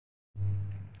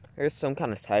Here's some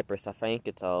kind of cypress. I think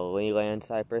it's a Leland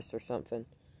cypress or something.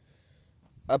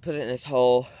 I put it in this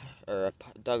hole, or I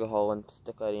dug a hole and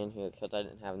stuck it in here because I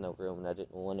didn't have no room and I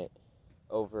didn't want it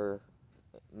over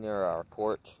near our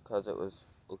porch because it was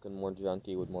looking more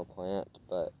junky with more plants.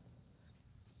 But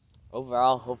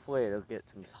overall, hopefully it'll get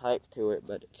some height to it,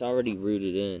 but it's already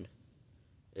rooted in.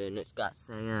 And it's got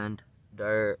sand,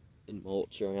 dirt, and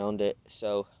mulch around it.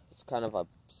 So it's kind of a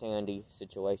sandy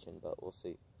situation, but we'll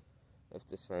see if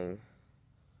this thing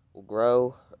will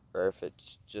grow or if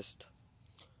it's just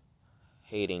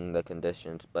hating the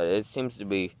conditions. But it seems to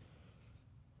be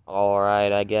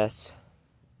alright, I guess.